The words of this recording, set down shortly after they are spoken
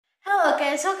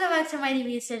Okay, so welcome back to My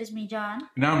TV. It is me, John.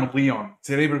 And I'm Leon.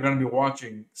 Today we're going to be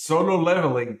watching Solo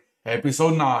Leveling,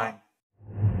 Episode 9.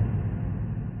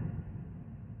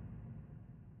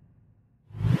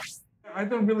 I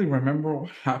don't really remember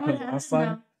what happened last time.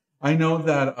 No. I know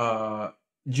that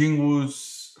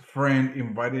Jingwoo's friend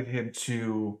invited him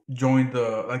to join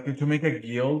to make a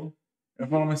guild,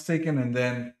 if I'm not mistaken, and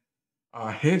then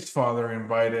his father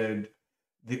invited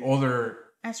the other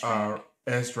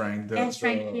S-rank,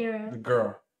 hero. the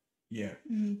girl. Yeah.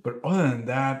 Mm-hmm. But other than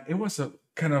that, it was a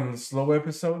kind of a slow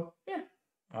episode. Yeah.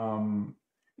 One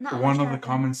of the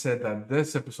comments said that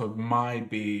this episode might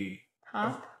be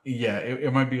tough. Yeah,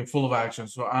 it might be full of action.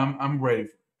 So I'm ready.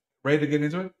 Ready to get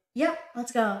into it? Yep,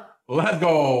 let's go. Let's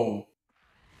go.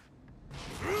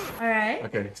 All right.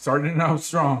 Okay, starting out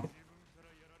strong.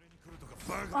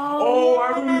 Oh,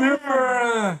 I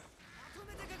remember.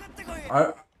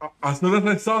 As soon as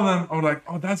I saw them, I was like,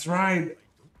 oh, that's right.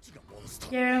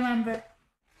 You remember.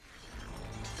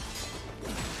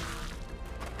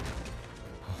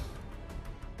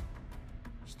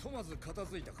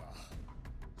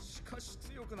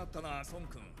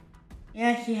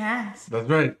 Yeah, he has. That's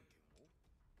right.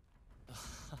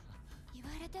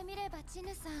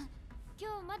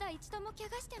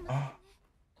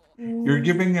 You're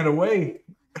giving it away.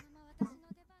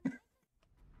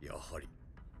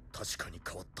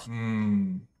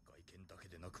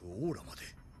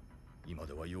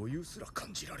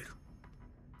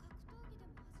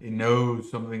 He knows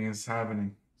something is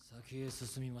happening.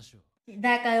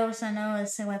 That guy also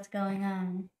knows what's going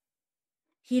on.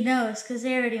 He knows because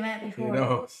they already met before. He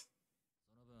knows.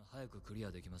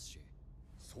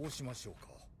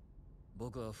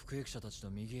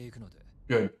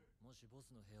 Good.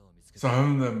 So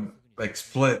having them like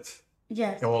split,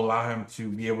 yes, it will allow him to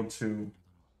be able to.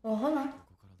 Well, hold on. I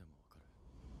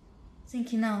think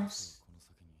he knows.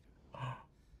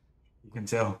 You can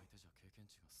tell.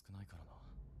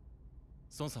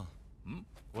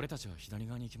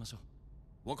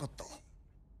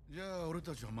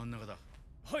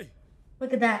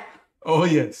 Look at that. Oh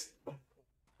yes.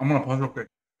 I'm gonna pause real quick.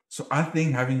 So I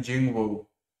think having Jingwoo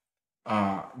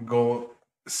go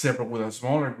separate with a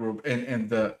smaller group and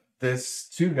this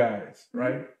two guys,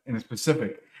 right, in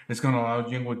specific, it's gonna allow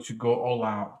Jingwoo to go all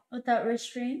out without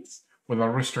restraints.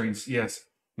 Without restraints, yes.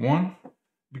 One,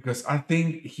 because I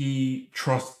think he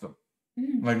trusts them.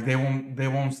 Like they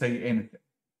won't say anything.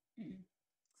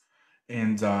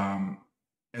 And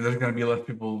there's gonna be less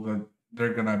people that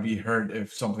they're gonna be hurt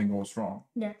if something goes wrong.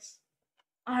 Yes.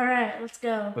 All right, let's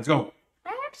go. Let's go.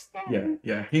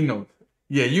 Yeah, he knows.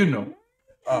 Yeah, you know.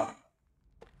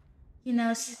 He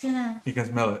knows he's gonna. He can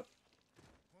smell it.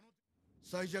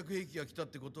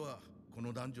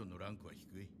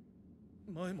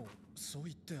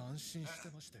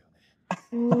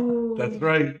 That's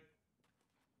right.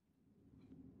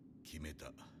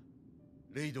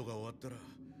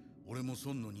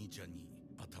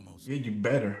 Yeah, you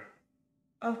better.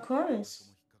 Of course.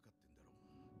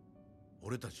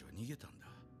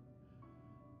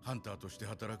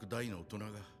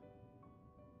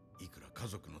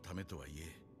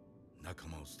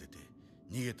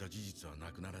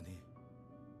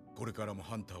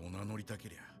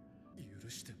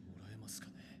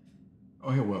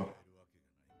 Oh, he will.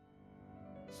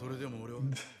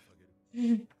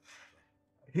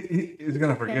 He's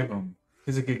gonna forgive him.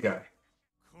 He's a good guy.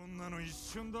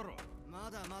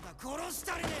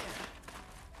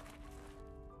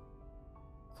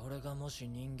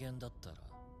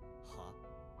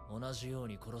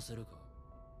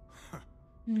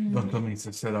 Don't tell me it's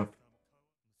a setup.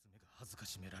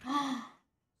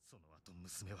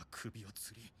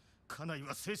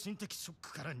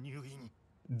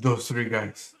 Those three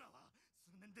guys.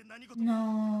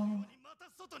 No.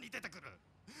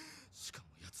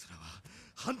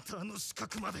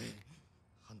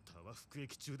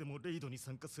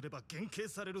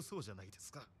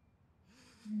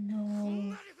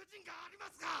 No.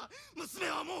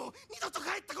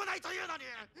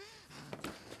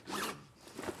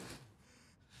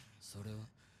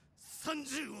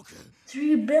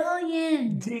 $3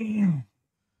 billion. Damn.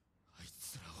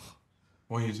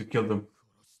 Why you to kill them?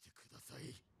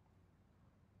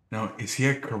 Now, is he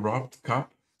a corrupt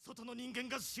cop?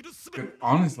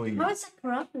 Honestly, how is it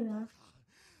corrupt enough?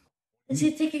 Is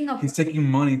he taking up? He's taking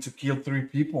money to kill 3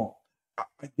 people.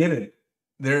 I get it.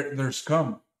 They're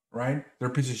scum, right? They're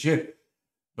a piece of shit.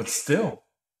 But still,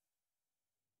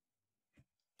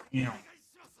 you know.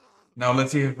 Now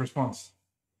let's see his response.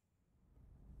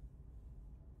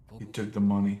 He took the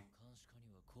money.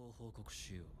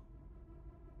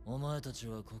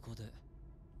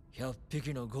 100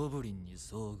匹のゴブリンに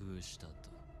遭遇したと。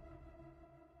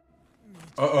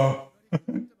 Uh-oh.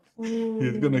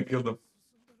 He's gonna Ooh. kill them.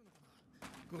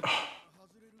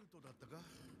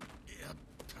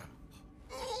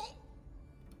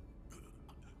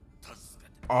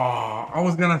 Oh, I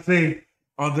was gonna say,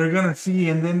 oh, they're gonna see,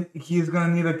 and then he's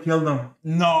gonna need to kill them.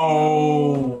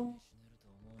 No.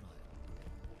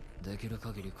 できる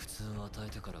限り苦痛を与え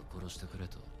てから殺してくれ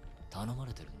と頼ま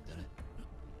れてるんでね。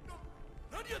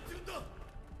何やってるんだ。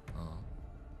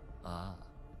あ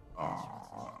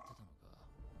あ。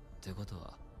ってこと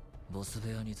はボス部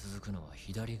屋に続くのは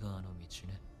左側の道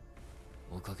ね。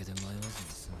おかげで迷わずに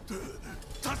済ん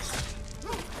だ。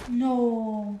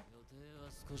 No. 予定は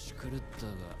少し狂った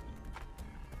が。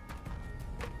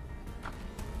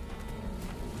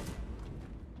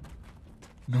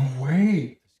 No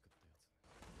way.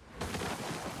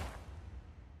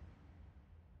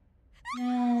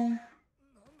 No.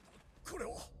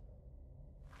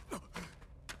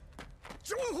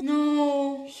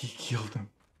 No. He killed him.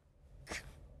 カ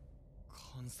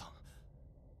ンさん。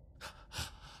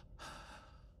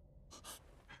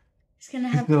 He's gonna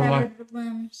have Still alive. severed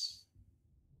limbs.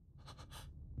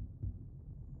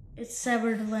 It's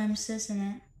severed limbs, isn't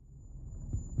it?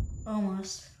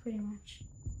 Almost, pretty much.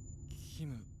 キ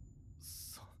ム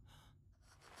さん。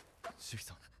シフ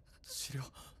さん、治療。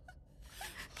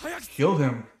早く。 Killed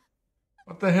him.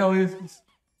 What the hell is this?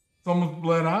 Someone's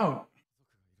bled out.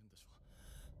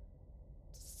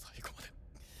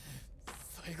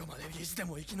 最後まで意地で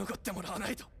も生き残ってもらわな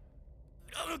いと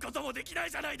恨むこともできない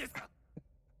じゃないですか。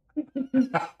本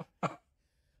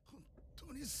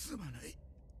当にすまない。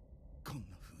こん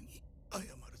な風に謝る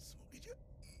つもりじゃ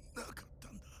なかった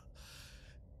んだ。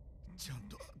ちゃん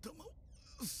と頭を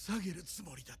下げるつ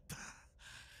もりだった。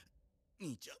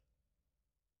兄ちゃん、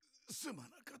すまな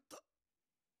かった。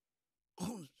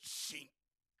本心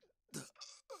だ。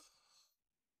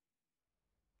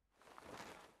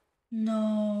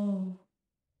 No.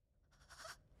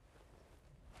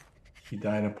 He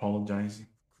died apologizing.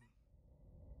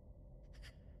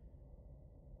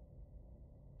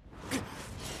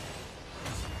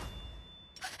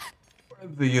 Where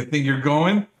do you think you're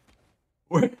going?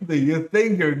 Where do you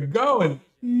think you're going?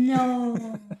 No.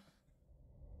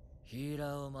 ヒー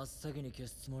ラーを真っ先に消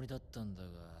すつもりだったんだが。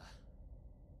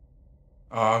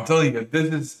 I'm telling you,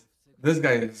 this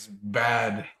guy is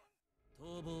bad.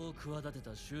 逃亡を企て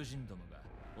た囚人どもが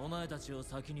お前たちを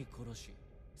先に殺し、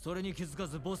それに気づか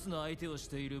ずボスの相手をし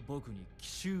ている僕に奇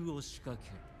襲を仕掛け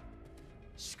る。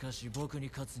しかし僕に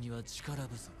勝つには力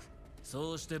不足。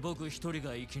そうして僕一人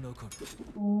が生き残る。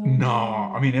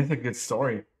 No, I mean, it's a good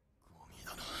story. ゴミ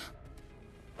だな。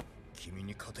君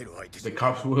に勝てる相手 The じゃ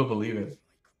cops will believe it.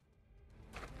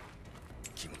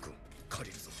 キム君、借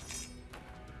りるぞ。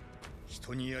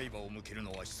人に刃を向ける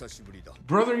のは久しぶりだ。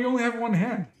 Brother, you only have one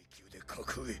hand. 利休で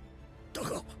格上。だ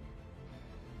が、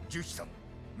ジュヒさん、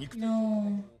肉体 No. を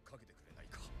かけてくれない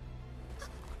か。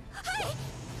暗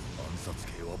殺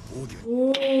系は防御。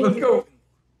 Oh. Let's go.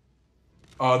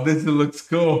 Oh, this looks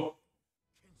cool.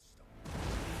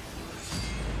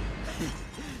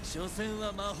 所詮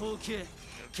は魔法系。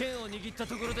剣を握った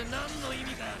ところで何の意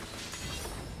味がある。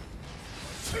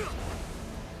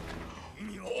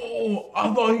 Oh, I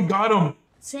thought he got him.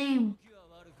 Same.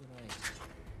 悪くない。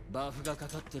バフがか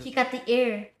かってる。 He got the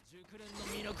ear. 熟練の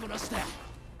身のこなしだ。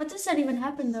 What does that even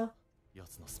happen though?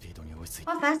 奴のスピードに追いつい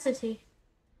て。 How fast is he?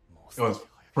 もう It was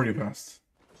pretty fast.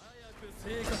 早く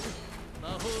正確。魔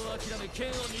法を諦め剣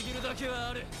を握るだけは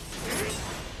ある。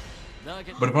だ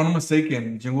けど But if I'm not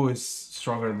mistaken, Jinwoo is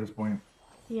stronger at this point.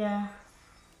 Yeah.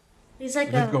 He's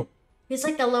like Let's a go. he's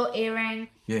like a low A rank.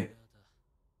 Yeah.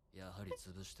 やはり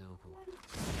潰しておこう。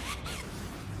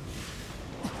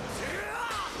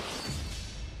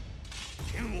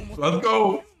 Let's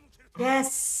go.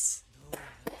 Yes.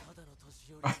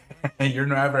 You're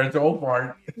not average old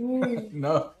part. Ooh.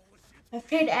 No. I've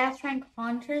played Ash rank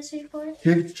hunters before.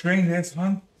 He trained his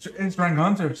rank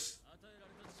hunters. 与えら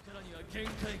れた力には限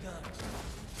界がある。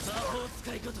魔法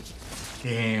使いごとき。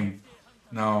 Game.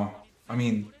 No. I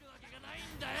mean,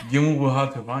 Jinwoo will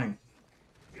have to find.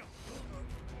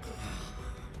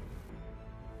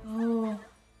 Oh.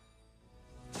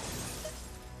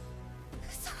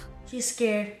 She's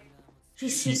scared.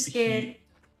 She's too scared.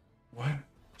 What?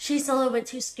 She's a little bit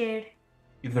too scared.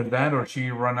 Either that or she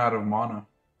run out of mana.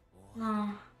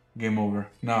 No. Game over.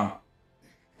 Nah.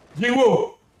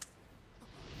 Jinwoo!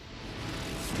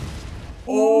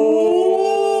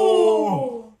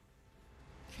 Oh!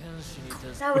 剣士に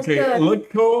徹す That was Okay, good. look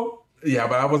cool. Yeah,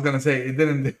 but I was gonna say it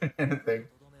didn't do anything.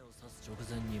 とどめを刺す直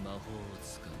前に魔法を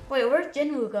使う。 Wait, where'd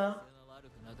Jinwoo go? それは悪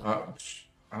くなかった。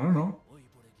 I don't know. 老い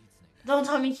ぼれ Don't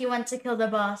tell me he went to kill the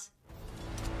boss.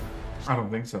 I don't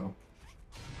think so.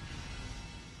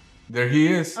 There he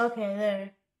is. Okay,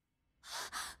 there.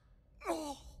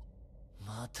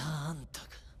 またあんたか。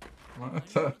 What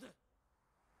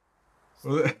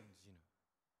the-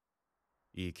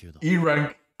 いい級だ。 E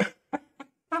rank.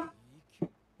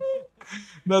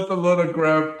 That's a lot of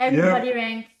grab. Everybody Yeah.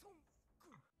 rank.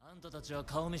 あんたたちは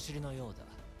顔見知りのようだ。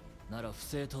なら不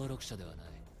正登録者ではない。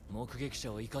目撃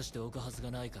者を生かしておくはずが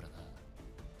ないからな。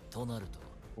となると、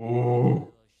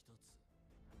 Oh.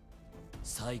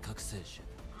 再覚醒者。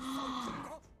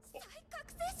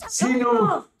 He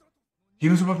knows. He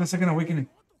knows about the second awakening.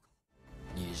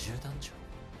 二重団長。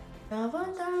 Double あ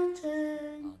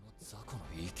Dungeon. の雑魚の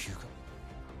E 級が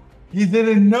He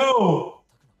didn't know.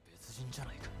 別人じゃ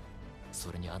ないか。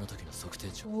それにあの時の測定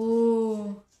値は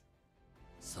Ooh.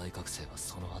 再覚醒は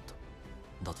その後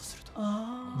だとすると。 Oh.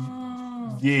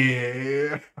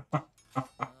 Yeah. どうで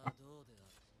あれ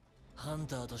ハン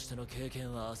ターとしての経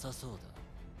験は浅そうだ。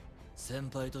先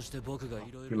輩として僕が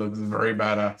いろい He ろ。 looks very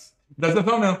badass. That's the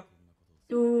thumbnail.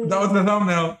 Ooh. That was the thumbnail. こ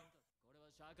れは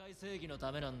社会正義の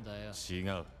ためなんだよ。違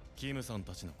うキムさん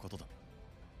たちのことだ。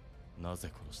な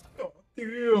ぜ殺した？ Damn. 口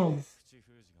封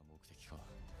じが目的か。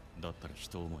だったら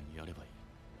人思いにやればい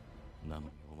い。なのに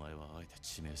お前はあえて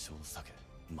致命傷を避け、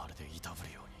まるでいたぶ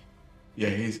るように。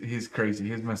 Yeah, he's crazy.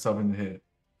 He's messed up in the head.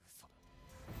 嘘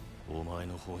だ。お前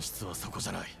の本質はそこじ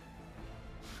ゃない。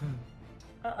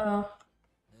 Uh-oh.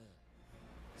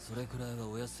 それくらいは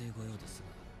お安いご用です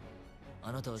が。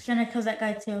あなたは He's gonna kill that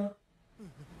guy too.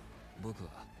 僕は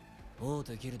大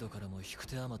手ギルドからも引く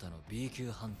手あまたの B 級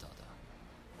ハンターだ。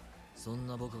そん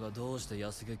な僕がどうして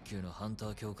安月給のハンタ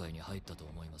ー協会に入ったと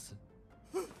思います？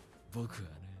僕はね、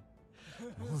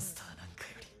モンスターなんかよ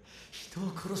り人を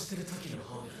殺してる時の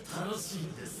方が楽しい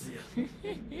んですよ。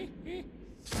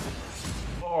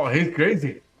 Oh, he's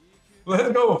crazy.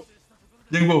 Let's go.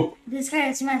 Jingbo, This guy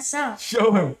is messed up.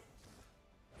 show him.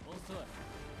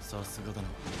 さすがだな。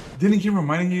 Didn't he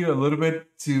remind you a little bit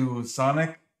to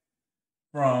Sonic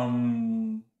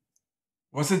from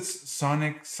was it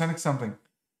Sonic something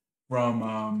from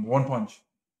One Punch?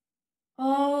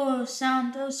 Oh,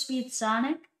 Sound of Speed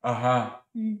Sonic? Uh-huh.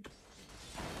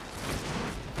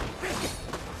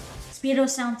 Speedo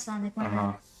Sound Sonic. whatever.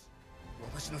 Uh-huh.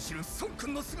 私の知る孫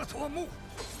君の姿はもう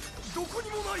どこに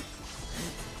もない。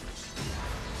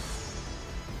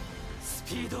ス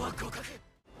ピードは互角。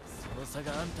その差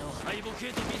があんたを敗北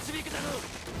へと導くだろう。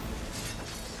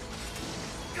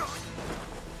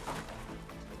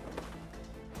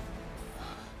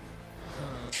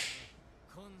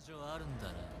根性あるんだ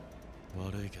な。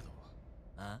悪いけど、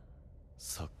あ？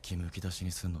さっきむき出し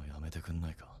にすんのやめてくん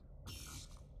ないか。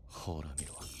ほら見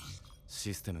ろ。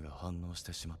システムが反応し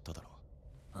てしまっただろ。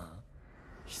あ？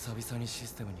久々にシ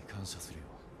ステムに感謝するよ。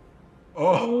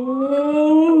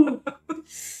 Oh,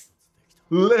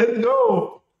 let's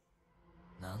go.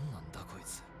 なんなんだこい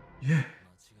つ。 Yeah. 間違いなく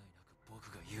僕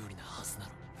が有利なはずな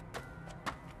の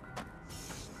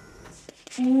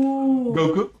に。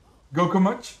 Ooh. Goku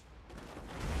much?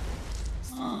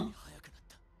 速くなっ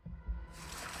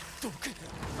た。どけ。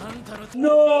あんたの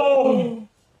No.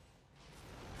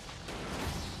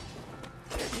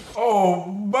 Oh,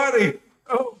 buddy.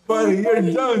 Oh, buddy,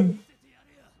 you're done.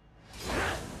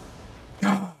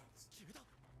 God.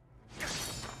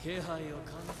 気配を完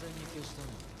全に消したの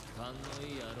は勘の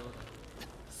いい野郎だ。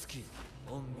好き、隠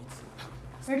密。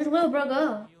 Where did little bro go? 匂い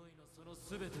のその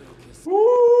全てを消す。 Woo.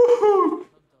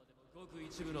 ごく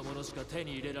一部のものしか手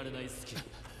に入れられないスキル。も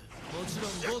ちろ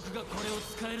ん僕がこれを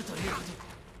使えるということ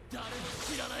誰も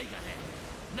知らないがね。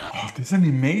な Oh, this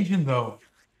animation though.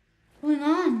 What's going on? こ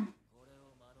れ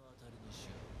を目の当たりにし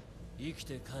よう。生き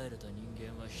て帰れた人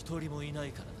間は一人もいな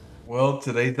いからな。 Well,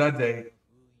 today's that day.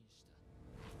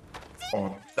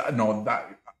 Oh, no,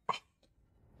 that.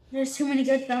 There's too many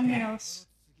good thumbnails.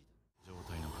 状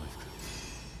態の回復。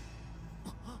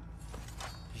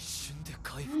一瞬で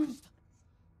回復した。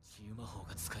治癒魔法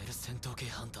が使える戦闘系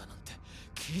ハンターなんて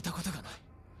聞いたことがない。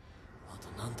あと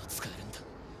何度使えるんだ。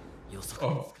予測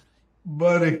も Oh, つか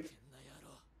ない。 buddy. 変な野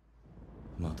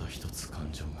郎。また一つ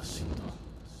感情が死んだ。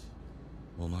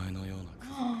お前のよう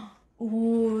な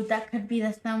Ooh, that could be the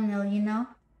thumbnail, you know?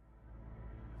 な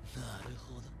る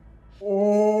ほど。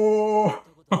 Oh. 言った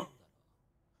ことあ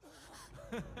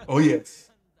るんだろ Oh,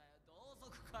 yes. 同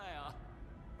族かよ。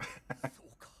そう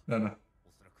か。 No, no. おそ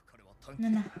らく彼は探 No,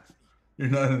 no.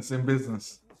 You're not in the same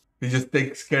business. He just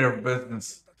takes care of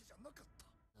business. だけじゃなかっ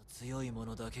た。強い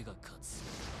者だけが勝つ。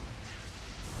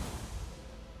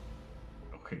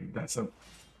 Okay, that's a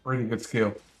pretty good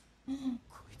skill. こ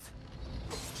いつ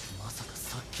まさか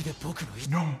さっきで僕の意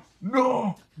No,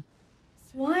 no.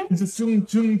 What? It's a zoom,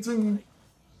 zoom, zoom.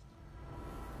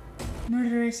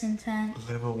 Murderous intent.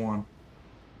 Level 1.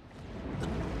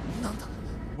 なんだ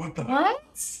What the? What?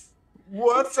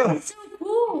 What the? So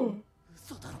cool.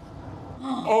 嘘だろ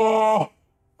Oh!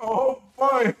 Oh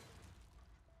boy!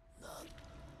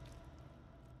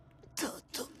 だ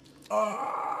と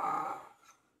Ah.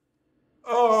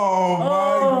 Oh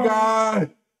my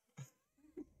god!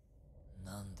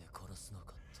 なんで殺すの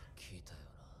かって聞いたよ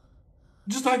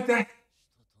な。 Just like that.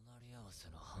 隣り合わせ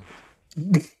の犯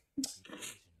人に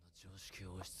常識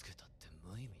を押し付けたって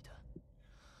無意味だ。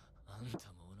あんた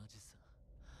も同じさ。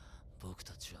僕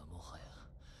たちはもはや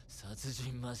殺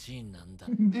人マシーンなんだ。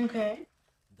 Okay.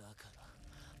 だか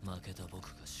ら負けた僕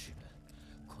が死ぬ。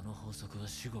この法則は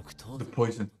至極当 The 然。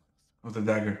 poison of the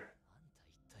dagger. あんた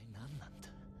一体何なんだ。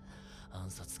暗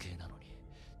殺系なのに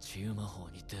治癒魔法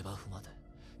にデバフまで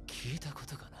聞いたこ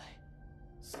とがない。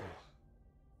そう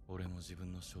俺も自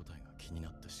分の正体が気にな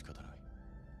って仕方ない。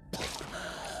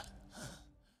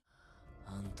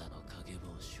あんたの影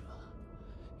帽子は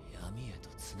闇へと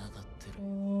つながってる。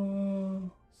 Oh.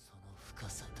 その深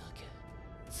さだけ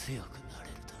強くなれ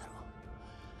るだ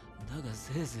ろう。だが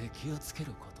せいぜい気をつけ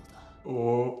ることだ。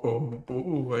 Oh, oh,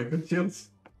 oh, I got chills.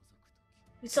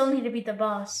 We still need to beat the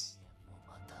boss. も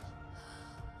また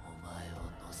お前を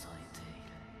覗いてい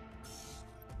る。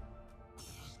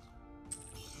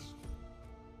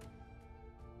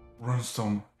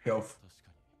 Runestone health. 確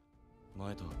かに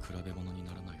前とは比べ物に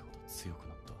ならないほど強く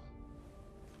なっ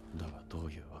た。だがど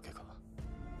ういうわけか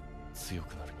強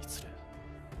くなるにつれ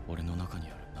俺の中にあ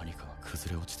る何かが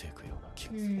崩れ落ちていくような気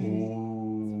がする。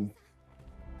 Oh.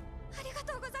 ありが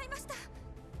とうございました。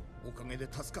おかげで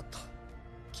助かった。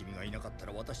君がいなかった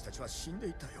ら私たちは死んで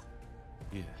いたよ。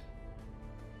いえ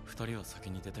二人は先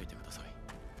に出ていてください。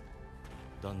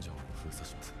ダンジョンを封鎖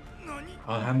します。何？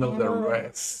 I'll handle the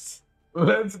rest.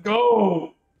 Let's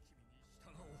go!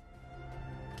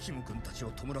 キム君たち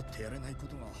を弔ってやれないこ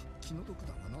とが気の毒だ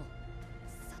がな。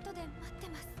外で待って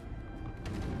ます。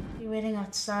 You're waiting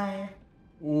outside.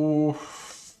 Ooh.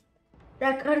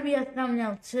 That could be a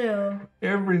thumbnail too.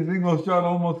 Every single shot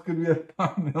almost could be a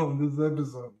thumbnail in this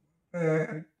episode.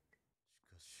 Eh.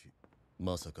 しかし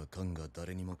まさかカンが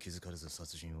誰にも気づかれず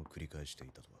殺人を繰り返してい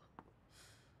たとは。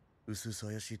うすうす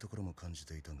怪しいところも感じ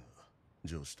ていたが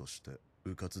上司として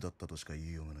迂闊だったとしか言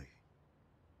いようがない。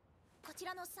こち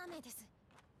らの3名です。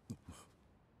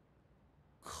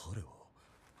彼は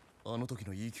あの時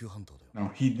の E 級ハンターだよ。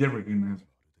 No, he did recognize him. まるで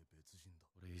別人だ。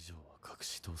これ以上は隠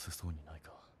し通せそうにない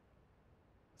か。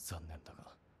残念だが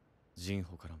ジン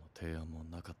ホからの提案も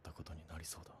なかったことになり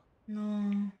そうだ。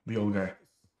 No. The old guy.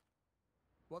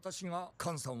 私が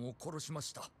カンさんを殺しま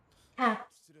した。 Ah.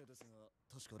 失礼ですが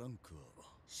確かランクは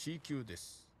C 級で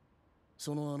す。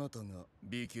そのあなたが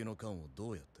B 級のカンをど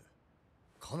うやって。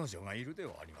彼女がいるで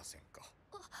はありませんか。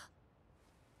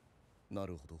な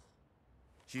るほど。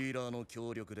ヒーラーの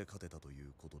協力で勝てたとい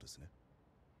うことですね。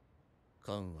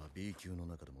カンは B 級の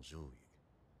中でも上位。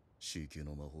C 級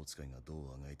の魔法使いがどう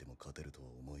あがいても勝てるとは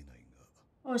思えないが。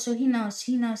 Oh, so he knows.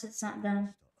 He knows it's not done.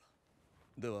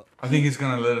 では I think he's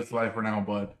gonna let it slide for now,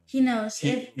 but He knows.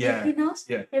 He- if yeah, he knows,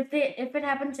 yeah. if it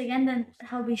happens again, then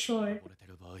he'll be sure. 溺れて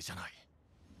る場合じゃない。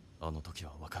あの時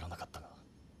は分からなかったが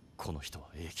この人は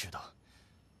A 級だ。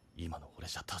今の俺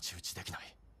じゃ太刀打ちできな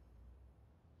い。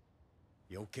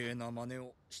余計な真似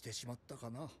をしてしまったか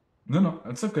な。 no, no,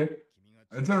 it's okay. 君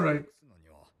が It's alright. すのに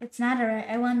は It's not alright.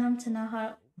 I want them to know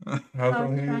how How how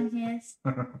strong he strong is. he is.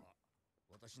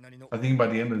 私なりの I think by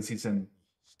the end of the season,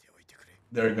 しておいてくれ。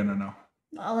 they're gonna know.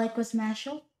 Like with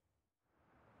Mashal.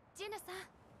 ジュヌさ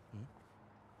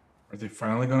ん、 Are they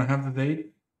finally gonna have the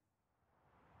date?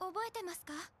 覚えてます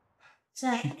か？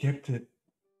 What's She that? kept it.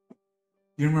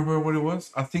 Do you remember what it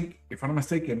was? I think, if I'm not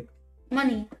mistaken,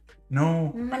 Money.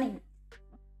 no. Money.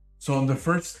 So in the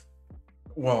first,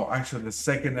 well, actually the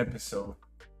second episode,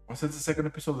 was it the second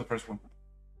episode or the first one?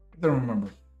 I don't remember.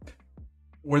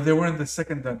 Where they were in the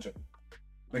second dungeon,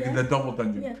 like in Yeah. the double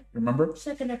dungeon. Yeah. Remember?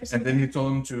 Second episode. And then he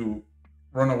told him to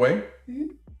run away.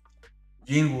 Mhm.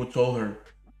 Jinwoo told her,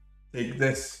 "Take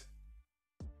this,"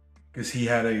 because he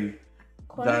had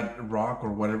Quarter- that rock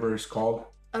or whatever it's called,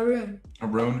 a room. a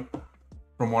rune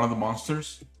from one of the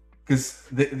monsters. Because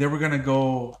they were gonna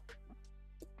go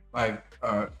like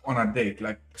on a date,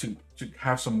 like to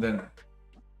have some dinner.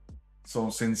 So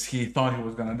since he thought he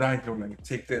was gonna die, he was like,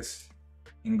 "Take this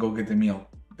and go get the meal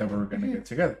that we were gonna get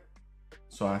together."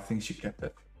 So I think she kept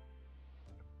it.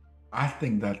 I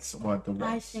think that's what it was.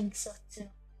 I think so too.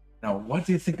 Now, what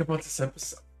do you think about this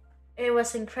episode? It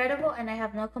was incredible, and I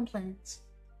have no complaints.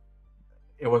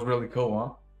 It was really cool,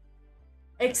 huh?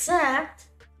 Except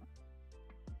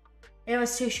It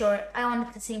was too short. I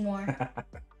wanted to see more.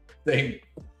 Same.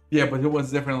 Yeah, but it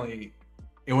was definitely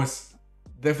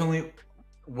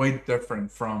way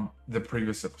different from the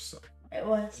previous episode. It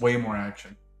was. Way more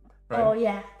action. Right? Oh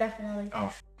yeah, definitely.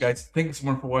 Oh, guys, thanks so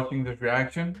much for watching this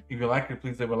reaction. If you like it,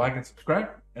 please leave a like and subscribe.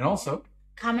 And also,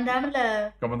 Comment down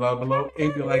below. comment down below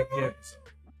if you like the episode.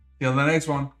 Till the next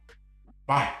one.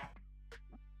 Bye.